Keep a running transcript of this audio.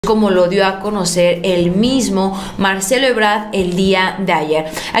como lo dio a conocer el mismo Marcelo Ebrard el día de ayer.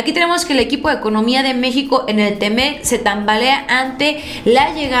 Aquí tenemos que el equipo de economía de México en el Pemex se tambalea ante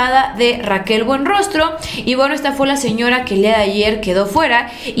la llegada de Raquel Buenrostro, y bueno, esta fue la señora que el día de ayer quedó fuera,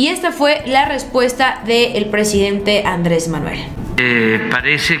 y esta fue la respuesta del presidente Andrés Manuel.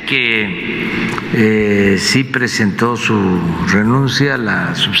 Parece que sí presentó su renuncia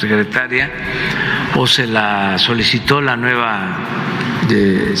la subsecretaria, o se la solicitó la nueva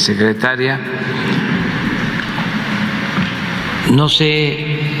secretaria. No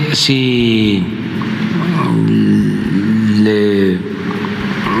sé si le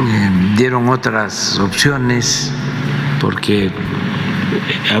dieron otras opciones, porque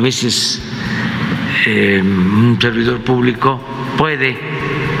a veces un servidor público puede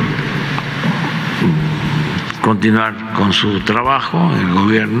continuar con su trabajo en el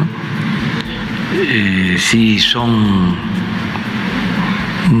gobierno si son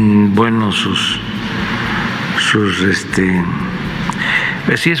buenos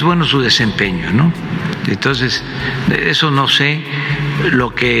si es bueno su desempeño, ¿no? Entonces, de eso no sé.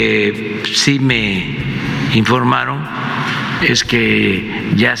 Lo que sí me informaron es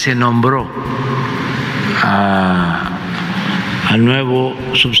que ya se nombró al nuevo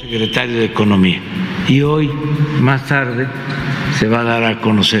subsecretario de Economía, y hoy más tarde se va a dar a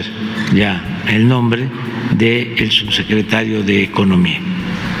conocer ya el nombre del subsecretario de Economía.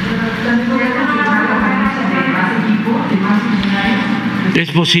 Es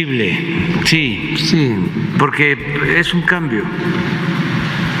posible, sí, porque es un cambio.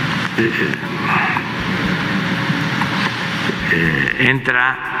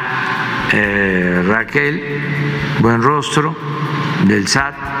 Entra Raquel Buenrostro del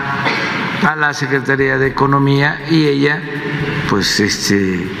SAT a la Secretaría de Economía, y ella pues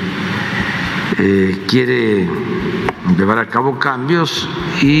quiere llevar a cabo cambios,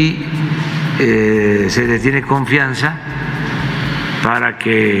 y se le tiene confianza para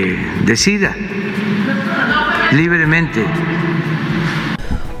que decida libremente.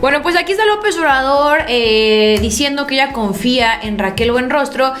 Bueno, pues aquí está López Obrador diciendo que ella confía en Raquel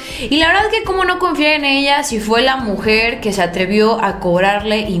Buenrostro, y la verdad es que cómo no confía en ella si fue la mujer que se atrevió a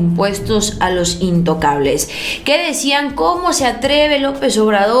cobrarle impuestos a los intocables. ¿Qué decían? ¿Cómo se atreve López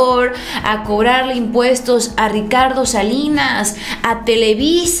Obrador a cobrarle impuestos a Ricardo Salinas, a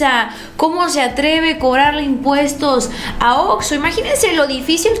Televisa? ¿Cómo se atreve a cobrarle impuestos a Oxxo? Imagínense lo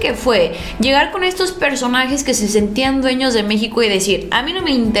difícil que fue llegar con estos personajes que se sentían dueños de México y decir: a mí no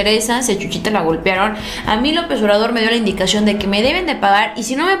me interesa si a Chuchita la golpearon, a mí López Obrador me dio la indicación de que me deben de pagar, y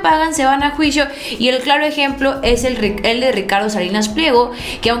si no me pagan se van a juicio. Y el claro ejemplo es el de Ricardo Salinas Pliego,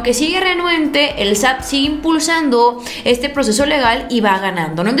 que aunque sigue renuente, el SAT sigue impulsando este proceso legal y va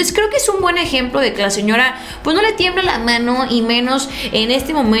ganando, ¿no? Entonces creo que es un buen ejemplo de que la señora pues no le tiembla la mano, y menos en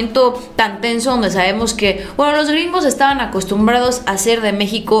este momento tan tenso donde sabemos que, bueno, los gringos estaban acostumbrados a hacer de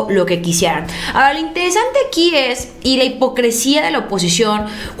México lo que quisieran. Ahora, lo interesante aquí es, y la hipocresía de la oposición,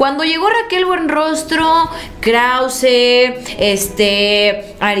 cuando llegó Raquel Buenrostro, Krause,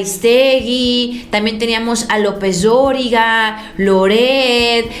 Aristegui, también teníamos a López Dóriga,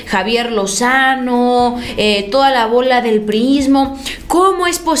 Loret, Javier Lozano, toda la bola del priismo. ¿Cómo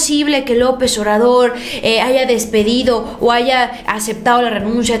es posible que López Obrador haya despedido o haya aceptado la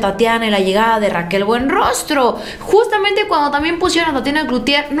renuncia de Tatiana y la llegada de Raquel Buenrostro? Justamente cuando también pusieron a Tatiana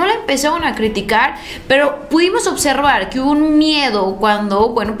Cloutier, no la empezaron a criticar, pero pudimos observar que hubo un miedo cuando,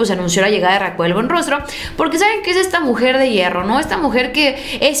 bueno, pues anunció la llegada de Raquel Buenrostro, porque saben que es esta mujer de hierro, ¿no? Esta mujer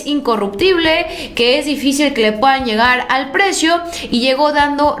que es incorruptible, que es difícil que le puedan llegar al precio, y llegó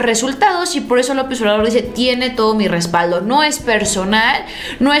dando resultados, y por eso López Obrador dice: tiene todo mi respaldo. No es personal,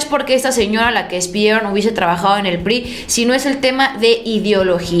 no es porque esta señora, la que despidieron, hubiese trabajado en el PRI, sino es el tema de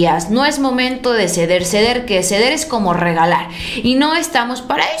ideologías. No es momento de ceder, que ceder es como regalar, y no estamos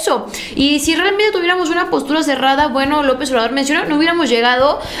para eso. Y si realmente tuviéramos una postura cerrada, bueno, López Obrador mencionó, no hubiéramos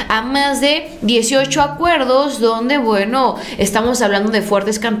llegado a más de 18 acuerdos donde, bueno, estamos hablando de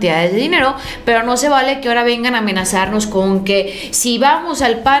fuertes cantidades de dinero, pero no se vale que ahora vengan a amenazarnos con que si vamos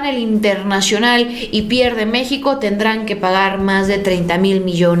al panel internacional y pierde México, tendrán que pagar más de 30,000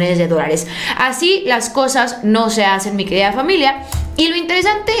 millones de dólares. Así las cosas no se hacen, mi querida familia. Y lo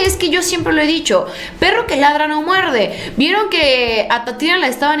interesante es que yo siempre lo he dicho: perro que ladra no muerde. Vieron que a Tatiana la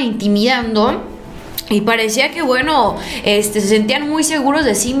estaban intimidando y parecía que bueno, se sentían muy seguros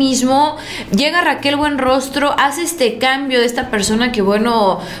de sí mismo. Llega Raquel Buenrostro, hace este cambio de esta persona que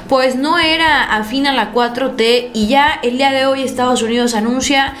bueno, pues no era afín a la 4T, y ya el día de hoy Estados Unidos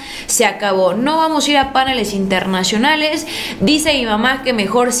anuncia: se acabó, no vamos a ir a paneles internacionales. Dice mi mamá que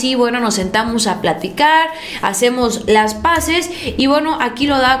mejor sí, bueno, nos sentamos a platicar, hacemos las paces, y bueno, aquí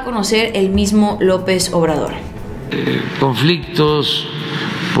lo da a conocer el mismo López Obrador. Conflictos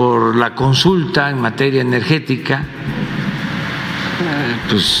por la consulta en materia energética,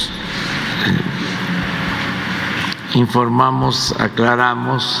 pues informamos,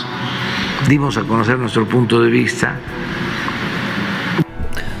 aclaramos, dimos a conocer nuestro punto de vista.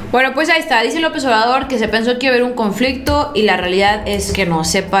 Bueno, pues ahí está, dice López Obrador que se pensó que iba a haber un conflicto y la realidad es que no,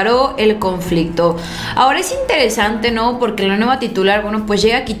 se paró el conflicto. Ahora es interesante, ¿no? Porque la nueva titular, bueno, pues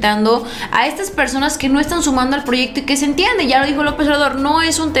llega quitando a estas personas que no están sumando al proyecto, y que se entiende, ya lo dijo López Obrador, no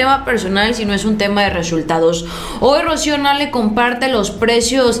es un tema personal, sino es un tema de resultados. Hoy Rocío le comparte los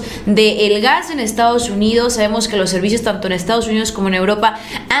precios del gas en Estados Unidos. Sabemos que los servicios tanto en Estados Unidos como en Europa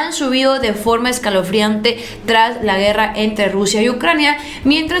han subido de forma escalofriante tras la guerra entre Rusia y Ucrania,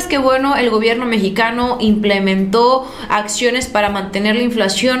 mientras que bueno, el gobierno mexicano implementó acciones para mantener la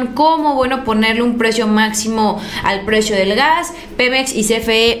inflación, como bueno, ponerle un precio máximo al precio del gas. Pemex y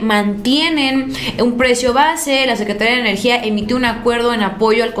CFE mantienen un precio base. La Secretaría de Energía emitió un acuerdo en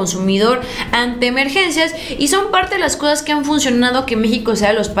apoyo al consumidor ante emergencias, y son parte de las cosas que han funcionado que México sea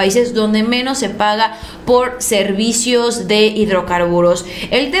de los países donde menos se paga por servicios de hidrocarburos.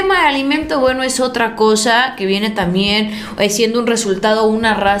 El tema del alimento, bueno, es otra cosa que viene también siendo un resultado,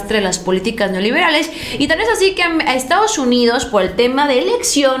 una arrastre de las políticas neoliberales, y tan es así que a Estados Unidos, por el tema de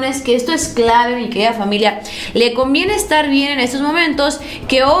elecciones, que esto es clave, mi querida familia, le conviene estar bien en estos momentos,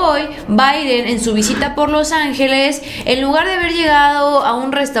 que hoy Biden, en su visita por Los Ángeles, en lugar de haber llegado a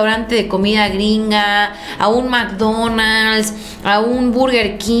un restaurante de comida gringa, a un McDonald's, a un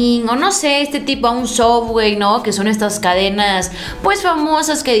Burger King, o no sé, este tipo, a un Subway, ¿no? Que son estas cadenas pues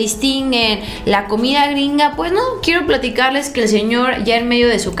famosas que distinguen la comida gringa. Pues no, quiero platicarles que el señor, ya en medio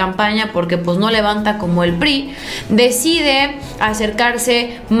de su campaña, porque pues no levanta como el PRI, decide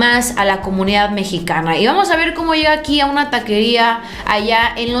acercarse más a la comunidad mexicana. Y vamos a ver cómo llega aquí a una taquería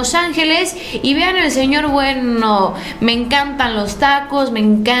allá en Los Ángeles, y vean el señor, bueno, me encantan los tacos, me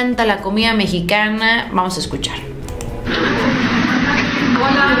encanta la comida mexicana. Vamos a escuchar.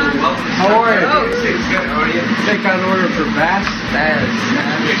 How are you? How are you? Take an order for bass.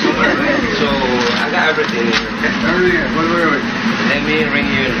 So I got everything here. Everything. Wait. Let me ring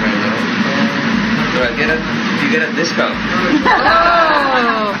you in right now. Do I get you get a discount?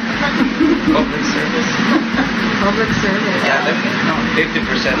 Oh! Public service. Public service. Yeah,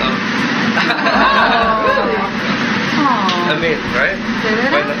 50% off. Oh. I mean, right?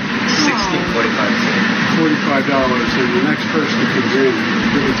 Why not? 16.45. $45, and the next person comes in,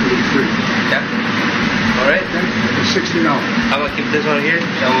 give it to them free. Yeah. All right. Okay? $60. I'm gonna keep this one here.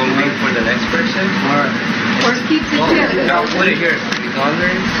 That will wait for the next person. All right. Or keep the chip. I'll put it here. $3. All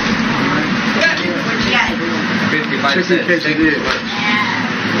right. 55 Chicken cents. Thank you quesadilla.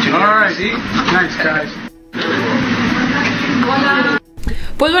 so much. All right. Thanks, guys.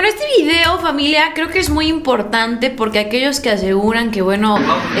 Pues bueno, este video, familia, creo que es muy importante, porque aquellos que aseguran que, bueno,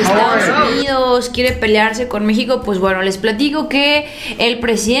 Estados Unidos quiere pelearse con México, pues bueno, les platico que el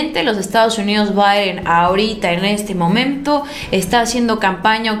presidente de los Estados Unidos, Biden, ahorita, en este momento, está haciendo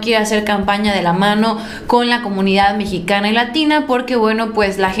campaña, o quiere hacer campaña de la mano con la comunidad mexicana y latina, porque bueno,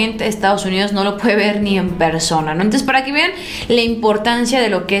 pues la gente de Estados Unidos no lo puede ver ni en persona, ¿no? Entonces, para que vean la importancia de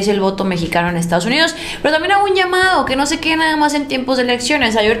lo que es el voto mexicano en Estados Unidos, pero también hago un llamado, que no se quede nada más en tiempos de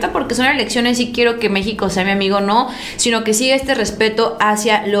elecciones. Ahorita, porque son elecciones, y quiero que México sea mi amigo, no, sino que siga este respeto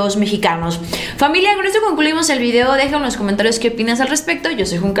hacia los mexicanos. Familia, con esto concluimos el video. Deja en los comentarios qué opinas al respecto. Yo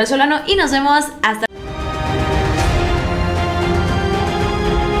soy Juncal Solano y nos vemos hasta